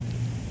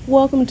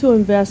Welcome to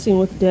Investing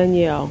with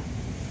Danielle.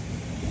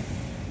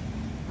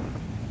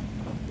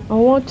 I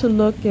want to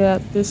look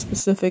at this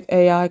specific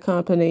AI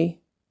company.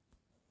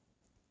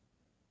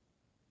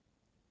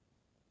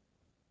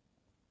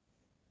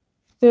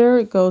 There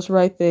it goes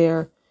right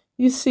there.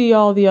 You see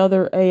all the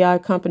other AI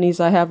companies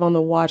I have on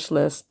the watch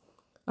list.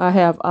 I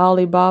have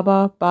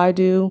Alibaba,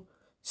 Baidu,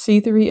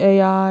 C3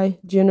 AI,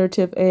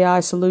 Generative AI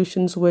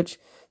Solutions, which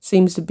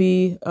seems to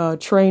be a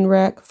train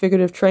wreck,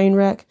 figurative train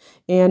wreck,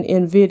 and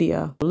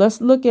NVIDIA.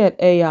 Let's look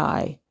at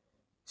AI.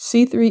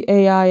 C3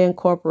 AI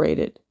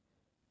Incorporated.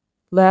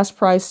 Last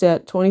price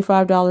at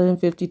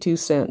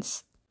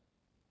 $25.52.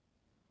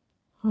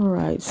 All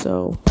right,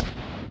 so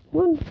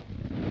when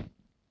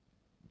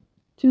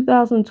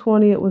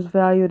 2020 it was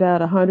valued at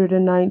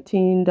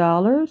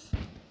 $119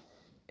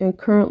 and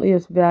currently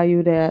it's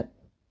valued at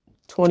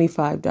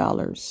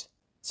 $25.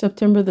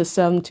 September the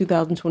 7th,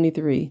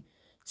 2023.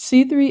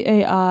 C3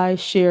 AI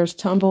shares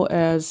tumble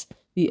as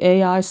the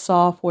AI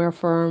software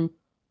firm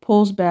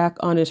pulls back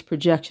on its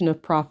projection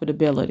of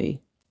profitability.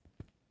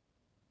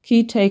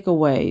 Key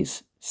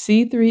takeaways.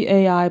 C3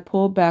 AI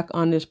pulled back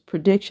on its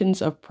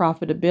predictions of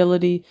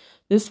profitability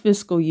this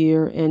fiscal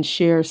year and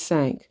shares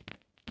sank.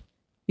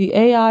 The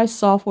AI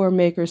software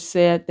maker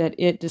said that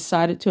it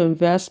decided to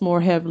invest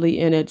more heavily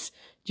in its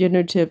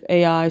generative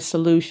AI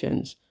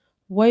solutions.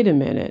 Wait a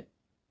minute.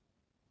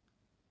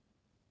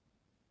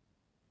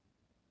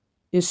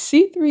 Is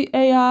C3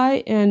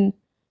 AI and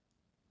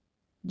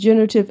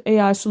generative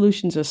AI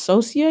solutions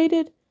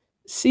associated?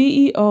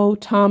 CEO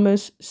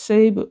Thomas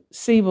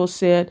Sable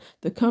said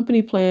the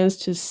company plans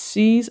to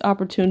seize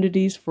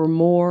opportunities for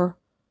more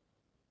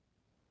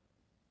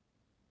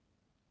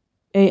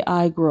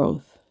AI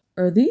growth.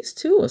 Are these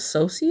two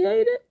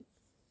associated?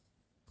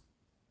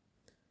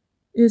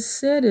 It's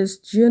said as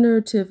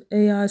Generative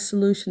AI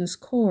Solutions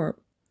Corp.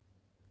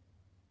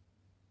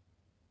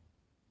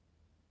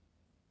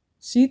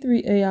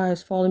 C3 AI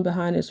is falling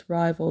behind its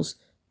rivals.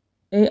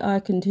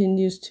 AI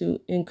continues to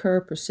incur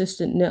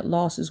persistent net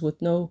losses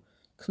with no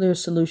clear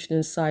solution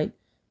in sight.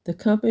 The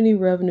company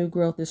revenue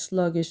growth is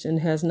sluggish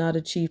and has not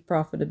achieved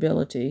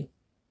profitability.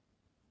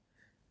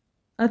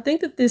 I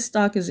think that this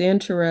stock is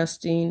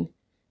interesting,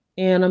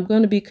 and I'm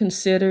going to be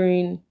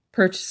considering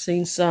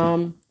purchasing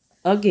some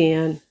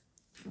again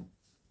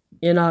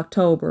in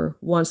October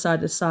once I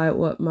decide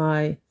what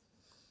my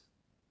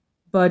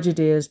budget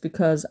is,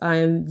 because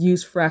I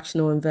use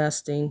fractional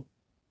investing.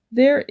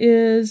 There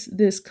is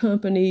this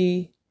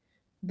company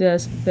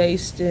that's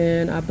based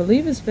in, I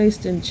believe it's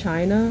based in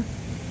China,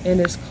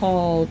 and it's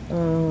called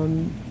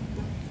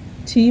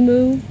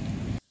Temu.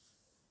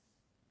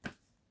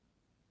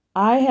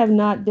 I have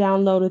not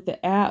downloaded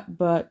the app,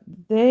 but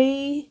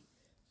they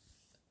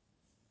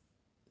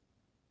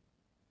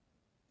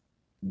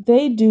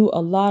do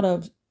a lot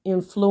of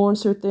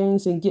influencer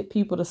things and get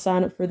people to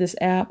sign up for this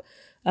app.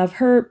 I've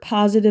heard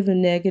positive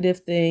and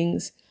negative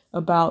things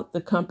about the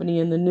company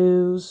in the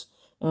news.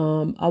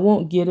 I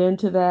won't get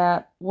into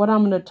that. What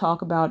I'm going to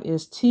talk about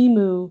is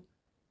Temu.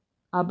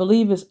 I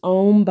believe is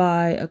owned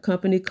by a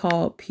company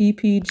called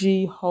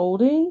PPG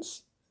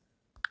Holdings.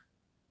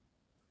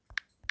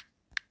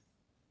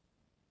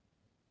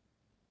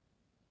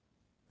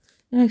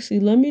 Actually,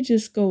 let me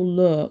just go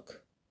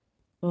look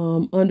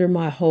under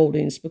my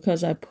holdings,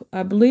 because I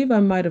believe I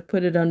might have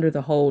put it under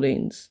the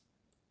holdings.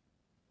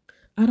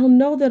 I don't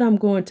know that I'm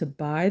going to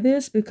buy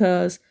this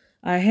because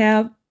I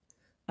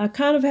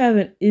kind of have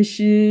an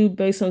issue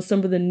based on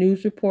some of the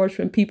news reports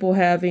from people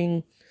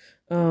having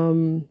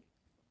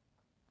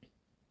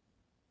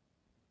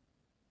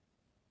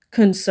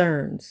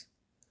concerns.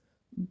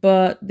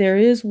 But there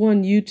is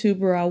one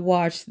YouTuber I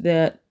watched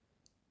that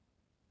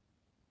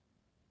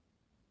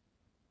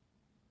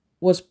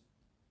was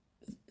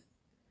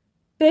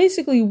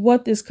basically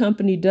what this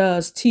company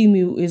does.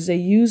 Temu is they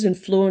use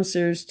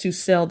influencers to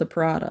sell the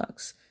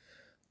products.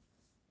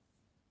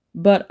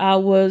 But I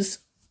was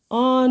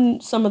on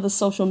some of the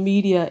social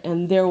media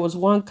and there was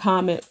one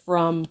comment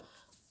from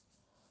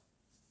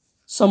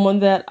someone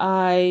that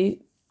I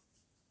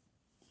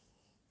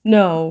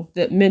know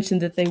that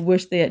mentioned that they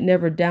wish they had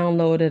never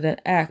downloaded an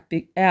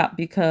app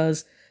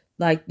because,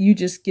 like, you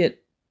just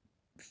get,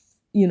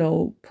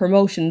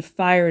 promotion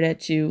fired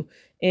at you.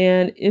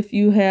 And if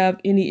you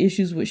have any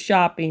issues with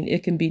shopping,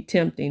 it can be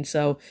tempting.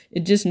 So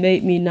it just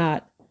made me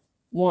not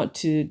want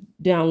to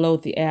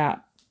download the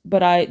app.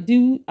 But I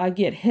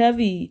get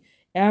heavy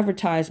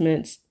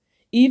advertisements,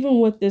 even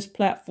with this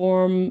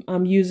platform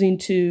I'm using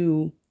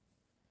to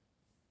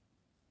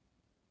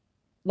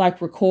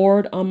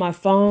record on my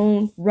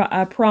phone.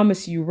 I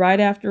promise you,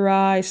 right after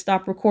I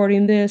stop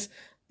recording this,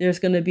 there's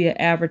going to be an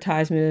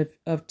advertisement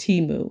of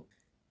Temu.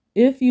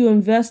 If you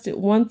invested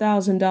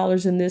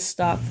 $1,000 in this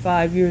stock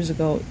 5 years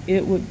ago,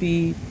 it would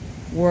be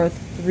worth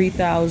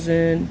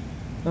 $3,400.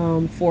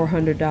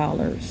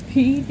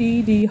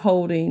 PDD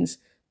Holdings,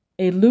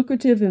 a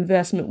lucrative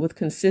investment with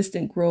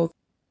consistent growth.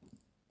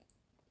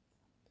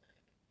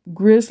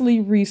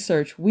 Grizzly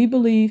Research, we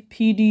believe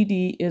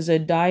PDD is a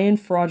dying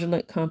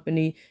fraudulent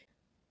company.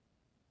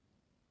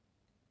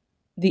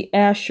 The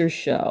Asher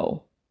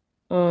Show.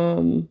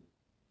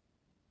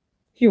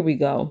 Here we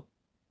go.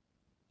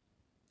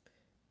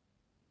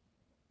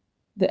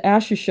 The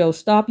Asher Show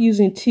stopped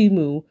using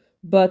Temu,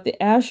 but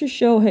the Asher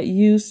Show had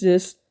used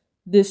this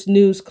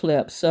news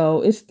clip,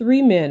 so it's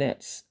 3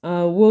 minutes.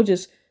 We'll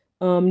just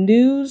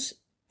news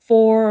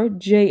for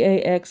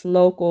JAX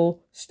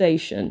local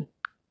station.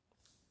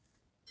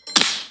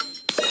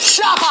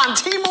 Shop on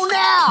Temu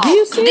now! Do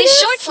you see this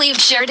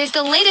short-sleeved shirt is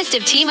the latest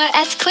of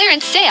Temu's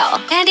clearance sale,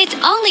 and it's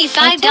only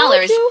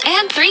 $5.03.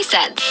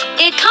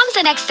 It comes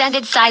in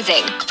extended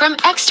sizing, from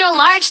extra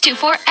large to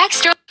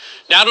 4XL.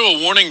 Now to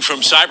a warning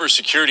from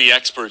cybersecurity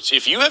experts.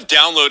 If you have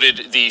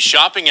downloaded the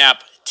shopping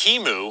app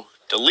Temu,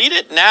 delete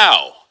it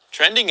now.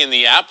 Trending in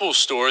the Apple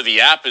Store,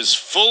 the app is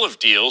full of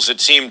deals that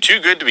seem too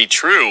good to be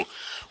true.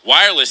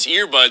 Wireless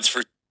earbuds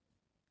for...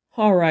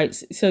 All right,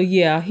 so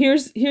yeah,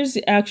 here's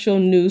the actual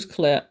news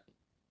clip.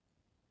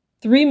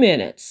 3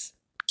 minutes.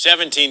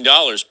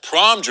 $17,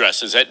 prom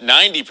dresses at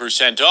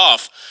 90%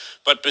 off.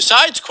 But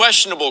besides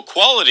questionable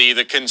quality,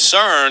 the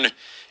concern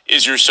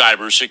is your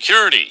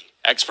cybersecurity.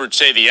 Experts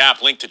say the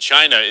app linked to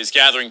China is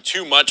gathering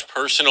too much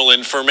personal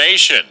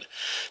information.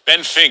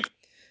 Ben Fink.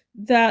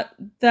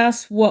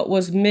 That's what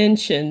was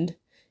mentioned.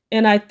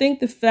 And I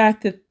think the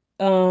fact that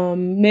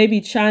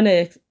maybe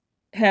China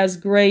has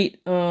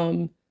great,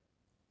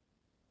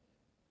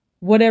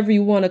 whatever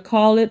you want to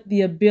call it,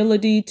 the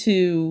ability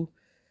to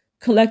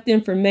collect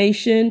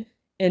information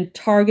and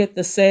target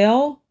the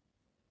sale.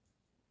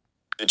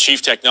 The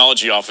Chief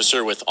Technology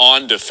Officer with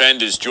On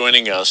Defend is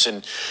joining us.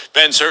 And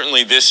Ben,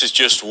 certainly this is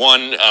just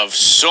one of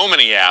so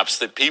many apps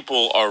that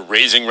people are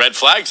raising red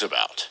flags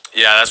about.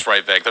 Yeah, that's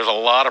right, Vic. There's a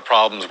lot of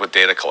problems with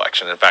data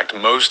collection. In fact,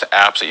 most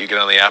apps that you get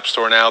on the App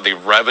Store now, the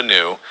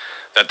revenue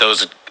that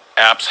those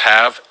apps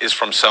have is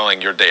from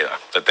selling your data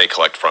that they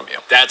collect from you.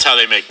 That's how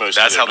they make most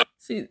of it.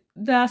 See,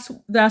 that's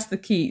the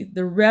key.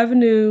 The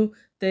revenue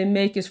they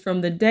make is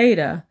from the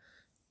data.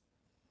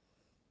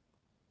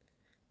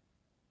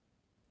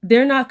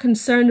 They're not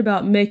concerned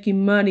about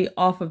making money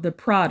off of the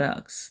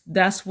products.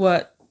 That's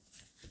what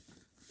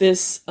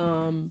this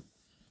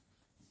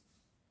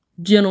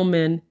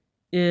gentleman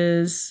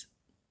is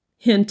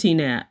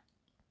hinting at.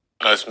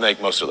 Let's make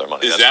most of their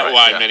money. Is that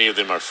why many of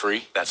them are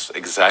free? That's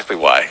exactly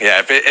why.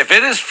 Yeah, if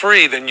it is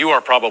free, then you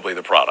are probably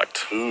the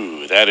product.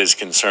 Ooh, that is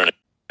concerning.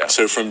 Yeah.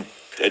 So from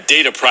a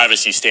data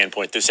privacy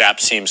standpoint, this app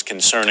seems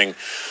concerning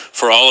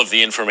for all of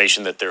the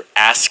information that they're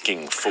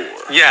asking for.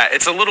 Yeah,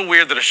 it's a little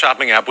weird that a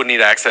shopping app would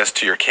need access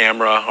to your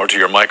camera or to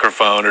your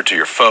microphone or to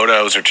your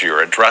photos or to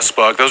your address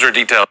book. Those are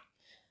details.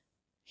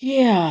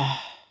 Yeah.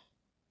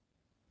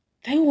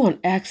 They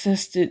want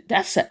access to,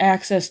 that's the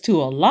access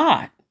to a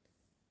lot.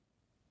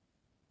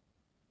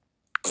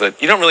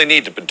 That you don't really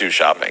need to do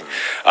shopping.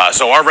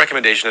 So our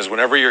recommendation is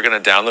whenever you're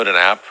going to download an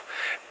app,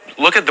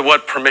 look at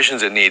what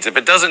permissions it needs. If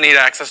it doesn't need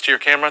access to your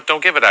camera,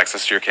 don't give it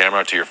access to your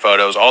camera, to your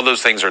photos. All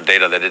those things are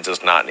data that it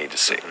does not need to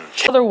see.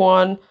 Another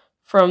one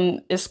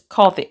is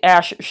called the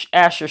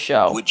Asher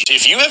Show.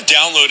 If you have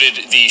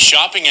downloaded the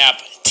shopping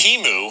app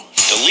Temu,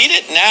 delete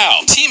it now.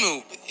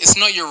 Temu is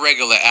not your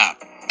regular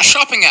app. A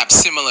shopping app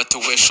similar to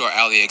Wish or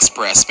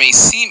AliExpress may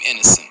seem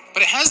innocent,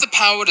 but it has the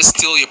power to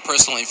steal your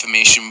personal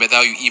information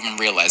without you even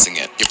realizing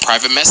it. Your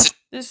private message.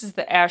 This is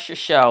the Asher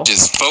Show.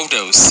 Just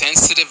photos,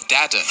 sensitive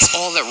data, it's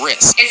all at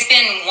risk. It's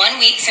been 1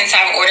 week since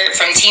I've ordered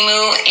from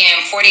Temu,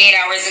 and 48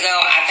 hours ago,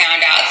 I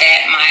found out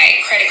that my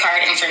credit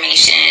card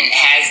information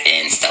has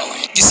been stolen.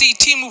 You see,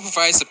 Temu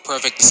provides the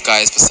perfect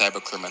disguise for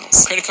cyber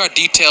criminals. Credit card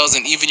details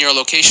and even your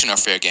location are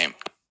fair game.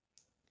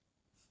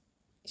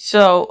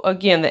 So,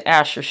 again, the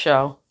Asher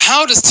Show.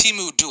 How does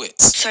Temu do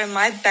it? So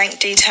my bank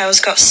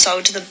details got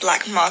sold to the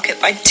black market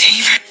by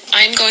Temu.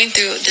 I'm going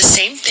through the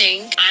same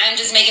thing. I'm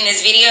just making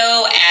this video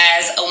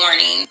as a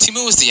warning.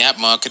 Temu is the app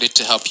marketed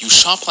to help you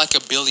shop like a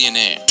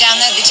billionaire.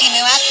 Download the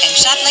Temu app and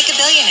shop like a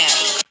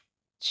billionaire.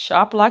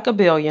 Shop like a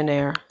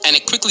billionaire. And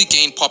it quickly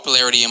gained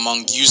popularity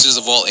among users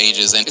of all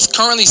ages and is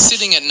currently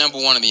sitting at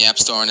 #1 in the App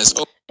Store and is...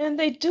 And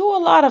they do a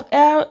lot of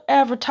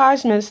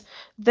advertisements.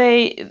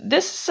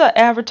 This is an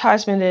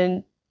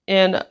advertisement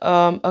in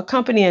a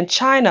company in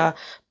China,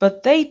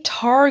 but they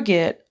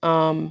target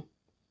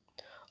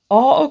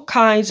all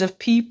kinds of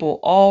people,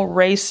 all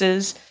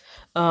races,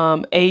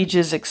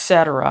 ages,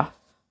 etc.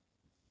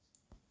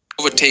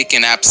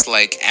 Overtaken apps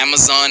like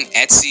Amazon,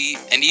 Etsy,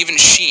 and even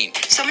Shein.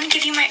 So I'm going to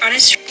give you my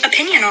honest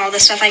opinion on all the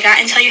stuff I got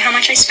and tell you how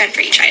much I spent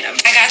for each item.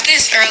 I got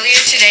this earlier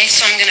today,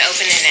 so I'm going to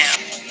open it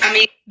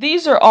now.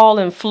 These are all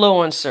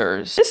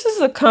influencers. This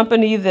is a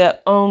company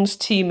that owns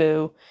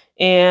Temu,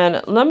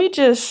 and let me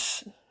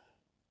just...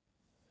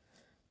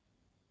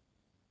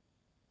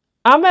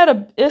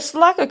 it's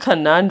like a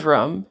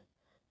conundrum.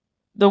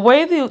 The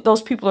way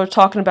those people are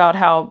talking about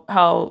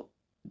how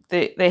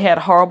they had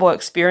horrible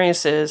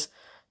experiences,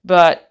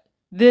 but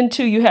then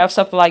too you have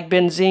something like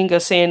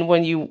Benzinga saying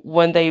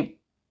when they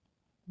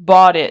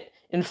bought it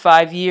in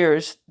 5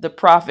 years, the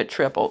profit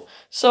tripled.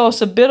 So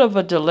it's a bit of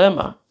a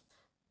dilemma.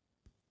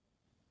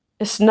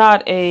 It's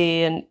not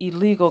an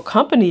illegal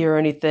company or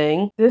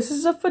anything. This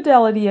is a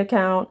Fidelity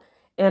account,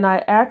 and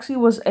I actually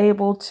was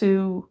able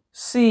to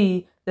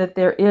see that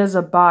there is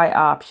a buy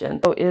option.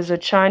 So is a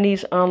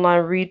Chinese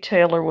online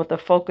retailer with a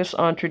focus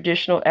on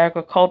traditional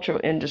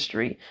agricultural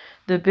industry.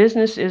 The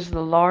business is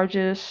the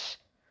largest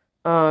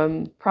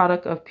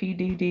product of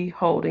PDD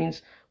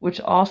Holdings, which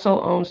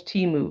also owns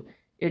Temu.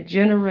 It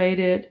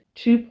generated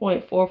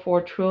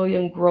 2.44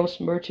 trillion gross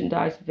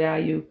merchandise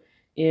value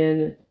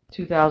in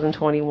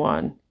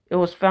 2021. It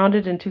was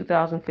founded in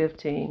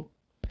 2015.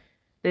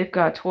 They've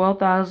got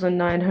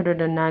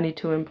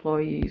 12,992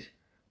 employees.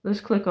 Let's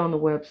click on the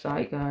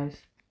website, guys.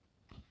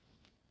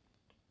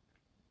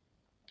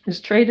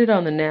 It's traded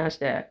on the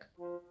NASDAQ.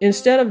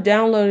 Instead of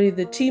downloading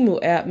the Temu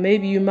app,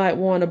 maybe you might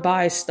want to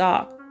buy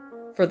stock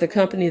for the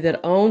company that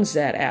owns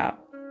that app,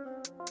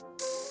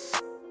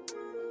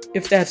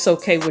 if that's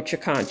okay with your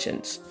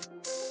conscience.